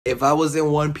If I was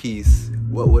in One Piece,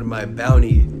 what would my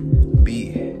bounty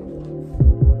be?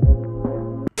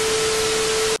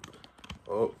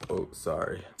 Oh,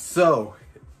 sorry. So,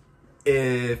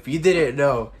 if you didn't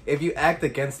know, if you act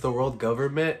against the world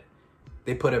government,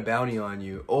 they put a bounty on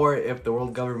you. Or if the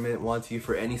world government wants you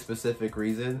for any specific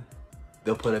reason,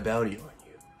 they'll put a bounty on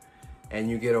you. And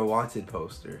you get a wanted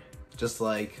poster, just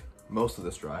like most of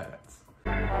the Straw Hats.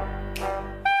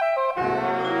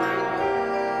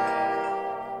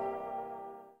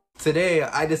 Today,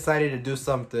 I decided to do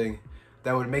something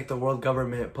that would make the world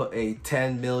government put a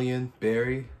 10 billion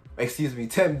berry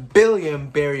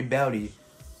bounty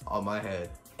on my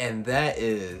head. And that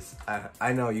is,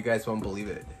 I know you guys won't believe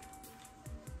it,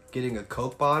 getting a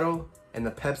Coke bottle and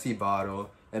a Pepsi bottle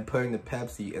and putting the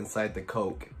Pepsi inside the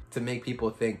Coke to make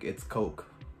people think it's Coke.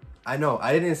 I know,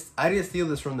 I didn't steal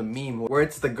this from the meme where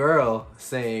it's the girl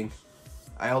saying,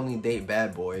 "I only date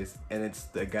bad boys," and it's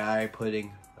the guy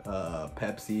putting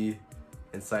Pepsi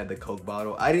inside the Coke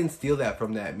bottle. I didn't steal that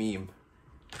from that meme.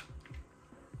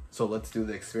 So let's do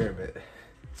the experiment.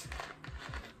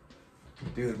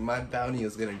 Dude, my bounty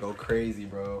is gonna go crazy,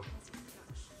 bro.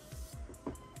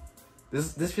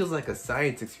 This feels like a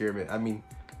science experiment. I mean,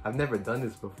 I've never done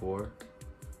this before.